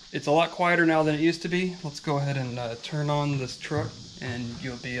 It's a lot quieter now than it used to be. Let's go ahead and turn on this truck, and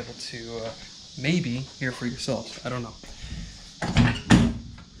you'll be able to maybe hear for yourself. I don't know.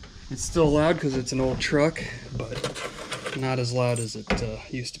 It's still loud because it's an old truck, but not as loud as it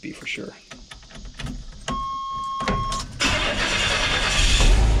used to be for sure.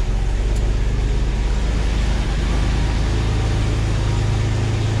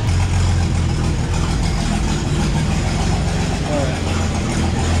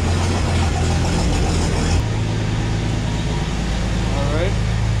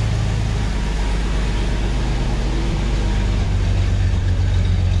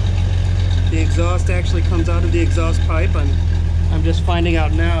 The exhaust actually comes out of the exhaust pipe. I'm just finding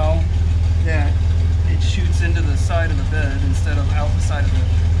out now that it shoots into the side of the bed instead of out the side of the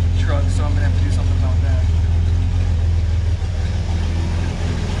truck, so I'm going to have to do something about that.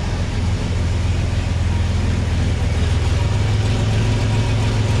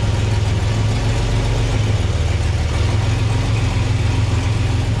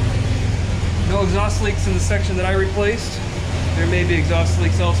 No exhaust leaks in the section that I replaced. There may be exhaust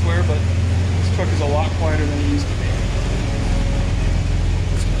leaks elsewhere, but this truck is a lot quieter than it used to be.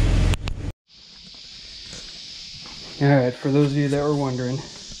 Alright, for those of you that were wondering,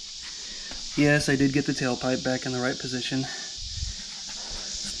 yes, I did get the tailpipe back in the right position,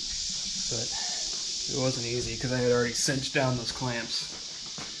 but it wasn't easy because I had already cinched down those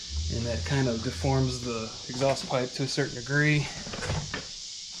clamps, and that kind of deforms the exhaust pipe to a certain degree.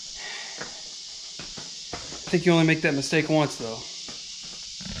 I think you only make that mistake once though.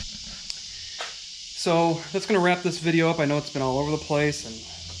 So that's going to wrap this video up. I know it's been all over the place, and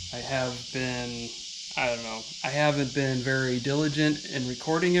I haven't been very diligent in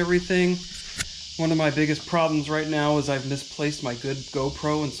recording everything. One of my biggest problems right now is I've misplaced my good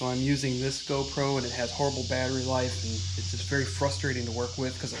GoPro, and so I'm using this GoPro, and it has horrible battery life, and it's just very frustrating to work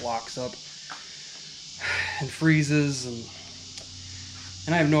with because it locks up and freezes, and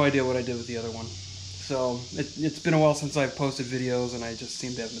And I have no idea what I did with the other one. So it's been a while since I've posted videos, and I just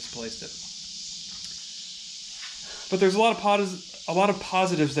seem to have misplaced it. But there's a lot of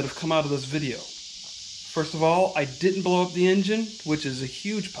positives that have come out of this video. First of all, I didn't blow up the engine, which is a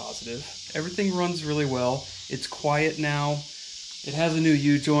huge positive. Everything runs really well. It's quiet now. It has a new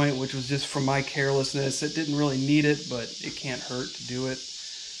U-joint, which was just from my carelessness. It didn't really need it, but it can't hurt to do it.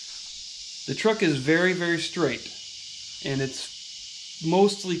 The truck is very, very straight, and it's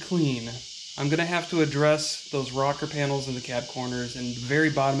mostly clean. I'm going to have to address those rocker panels in the cab corners and the very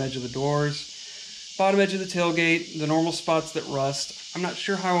bottom edge of the doors, bottom edge of the tailgate, the normal spots that rust. I'm not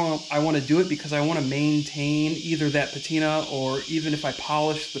sure how I want to do it because I want to maintain either that patina, or even if I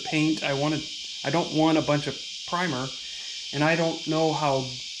polish the paint, I don't want a bunch of primer, and I don't know how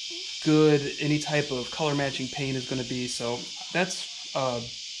good any type of color matching paint is going to be. So that's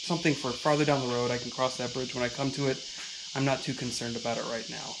something for farther down the road. I can cross that bridge when I come to it. I'm not too concerned about it right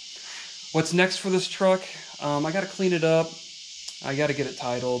now. What's next for this truck? I got to clean it up. I got to get it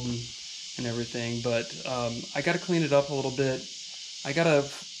titled and everything, but I got to clean it up a little bit. I got to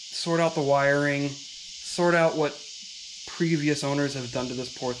sort out the wiring, sort out what previous owners have done to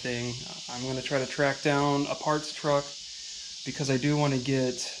this poor thing. I'm going to try to track down a parts truck because I do want to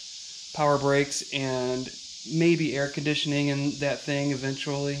get power brakes and maybe air conditioning in that thing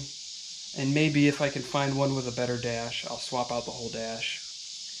eventually. And maybe if I can find one with a better dash, I'll swap out the whole dash.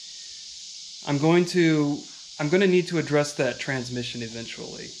 I'm going to need to address that transmission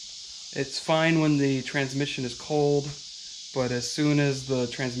eventually. It's fine when the transmission is cold, but as soon as the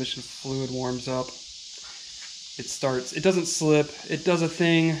transmission fluid warms up, it doesn't slip. It does a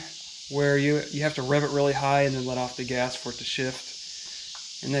thing where you have to rev it really high and then let off the gas for it to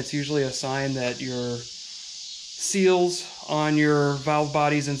shift. And that's usually a sign that your seals on your valve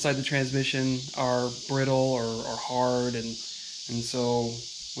bodies inside the transmission are brittle or hard, and so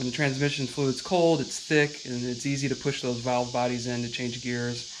when the transmission fluid's cold, it's thick and it's easy to push those valve bodies in to change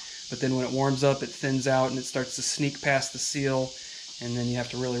gears. But then when it warms up, it thins out and it starts to sneak past the seal, and then you have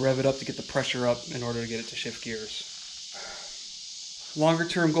to really rev it up to get the pressure up in order to get it to shift gears. Longer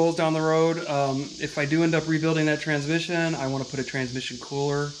term goals down the road, if I do end up rebuilding that transmission, I want to put a transmission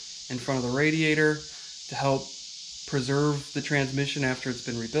cooler in front of the radiator to help preserve the transmission after it's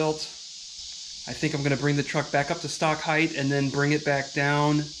been rebuilt. I think I'm going to bring the truck back up to stock height and then bring it back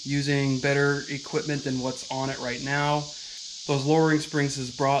down using better equipment than what's on it right now. Those lowering springs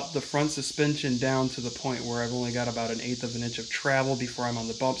has brought the front suspension down to the point where I've only got about 1/8 of an inch of travel before I'm on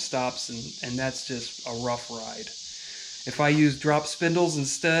the bump stops, and that's just a rough ride. If I use drop spindles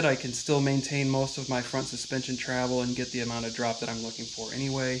instead, I can still maintain most of my front suspension travel and get the amount of drop that I'm looking for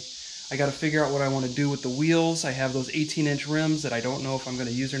anyway. I got to figure out what I want to do with the wheels. I have those 18-inch rims that I don't know if I'm going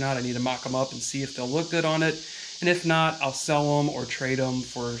to use or not. I need to mock them up and see if they'll look good on it. And if not, I'll sell them or trade them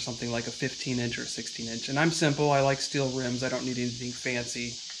for something like a 15-inch or 16-inch. And I'm simple. I like steel rims. I don't need anything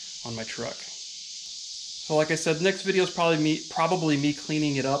fancy on my truck. So like I said, the next video is probably me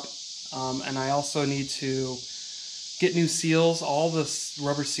cleaning it up. And I also need to get new seals. All the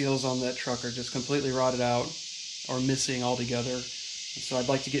rubber seals on that truck are just completely rotted out or missing altogether. So I'd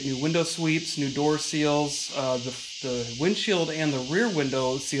like to get new window sweeps, new door seals. The windshield and the rear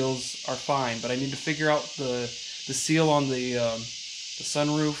window seals are fine, but I need to figure out the seal on the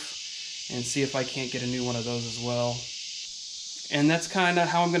sunroof and see if I can't get a new one of those as well. And that's kind of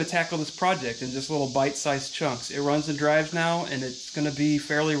how I'm going to tackle this project, in just little bite-sized chunks. It runs and drives now, and it's going to be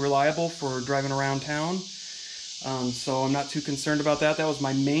fairly reliable for driving around town. So I'm not too concerned about that. That was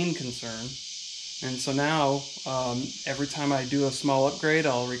my main concern. And so now, every time I do a small upgrade,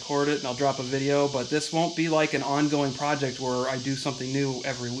 I'll record it and I'll drop a video, but this won't be like an ongoing project where I do something new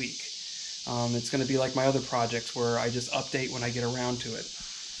every week. It's going to be like my other projects where I just update when I get around to it.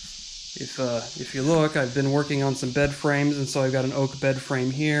 If you look, I've been working on some bed frames, and so I've got an oak bed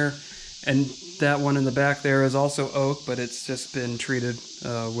frame here, and that one in the back there is also oak, but it's just been treated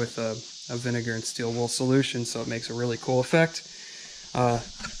with a vinegar and steel wool solution, so it makes a really cool effect.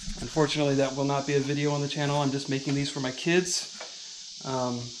 Unfortunately, that will not be a video on the channel. I'm just making these for my kids.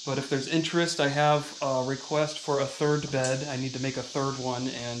 But if there's interest, I have a request for a third bed. I need to make a third one,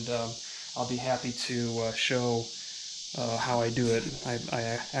 and I'll be happy to show how I do it.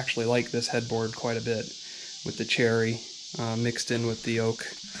 I actually like this headboard quite a bit with the cherry mixed in with the oak.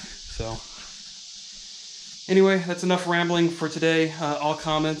 So anyway, that's enough rambling for today. All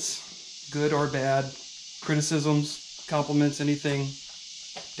comments, good or bad, criticisms, compliments, anything,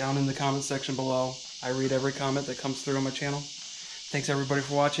 down in the comment section below. I read every comment that comes through on my channel. Thanks everybody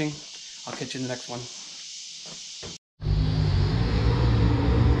for watching. I'll catch you in the next one.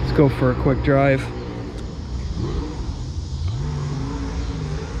 Let's go for a quick drive.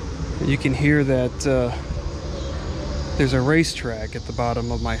 You can hear that there's a racetrack at the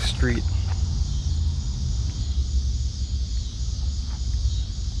bottom of my street.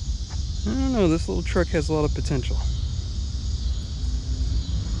 I don't know, this little truck has a lot of potential.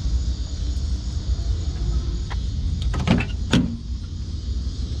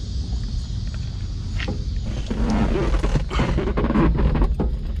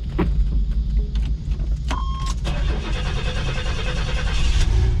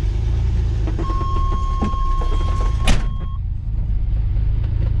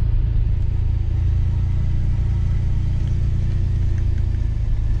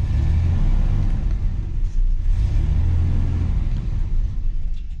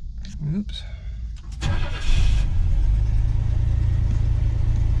 Oops.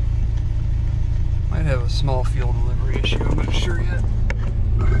 Might have a small fuel delivery issue, I'm not sure yet.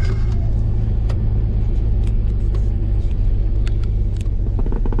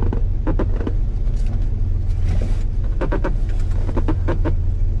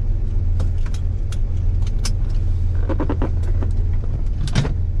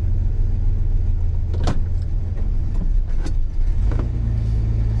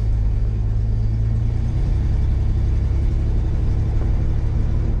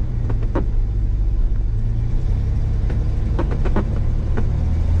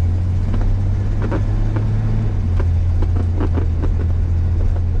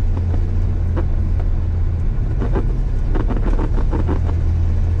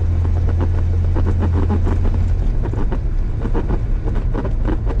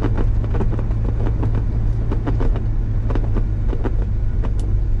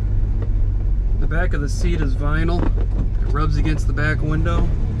 Back of the seat is vinyl. It rubs against the back window,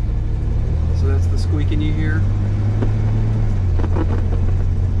 so that's the squeaking you hear.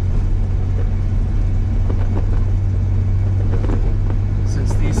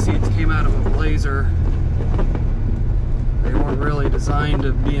 Since these seats came out of a Blazer, they weren't really designed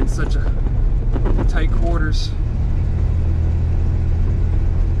to be in such a tight quarters.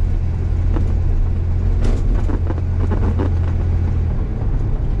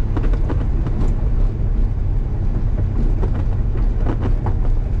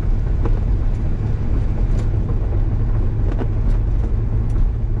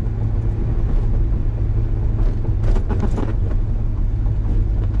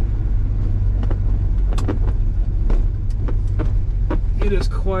 It is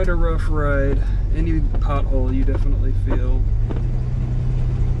quite a rough ride. Any pothole you definitely feel.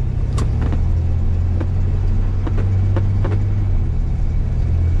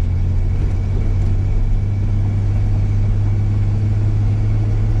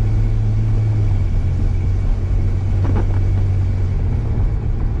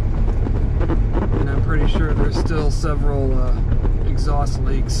 And I'm pretty sure there's still several exhaust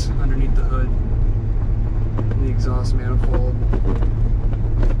leaks underneath the hood in the exhaust manifold.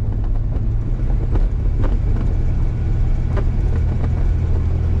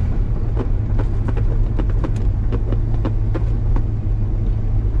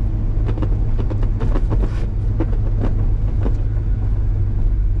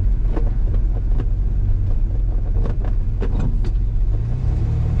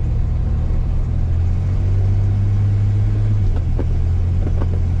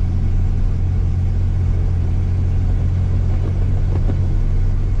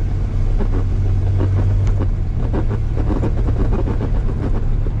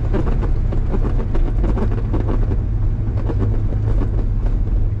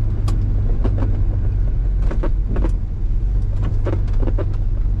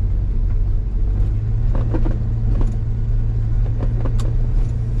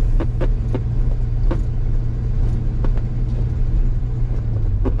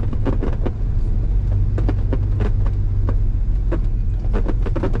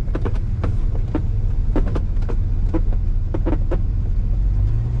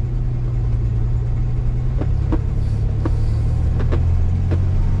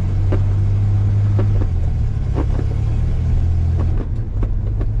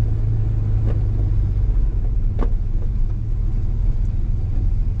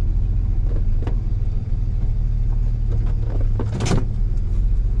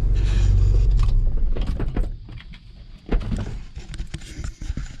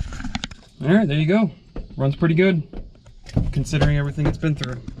 Alright, there you go. Runs pretty good, considering everything it's been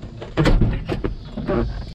through.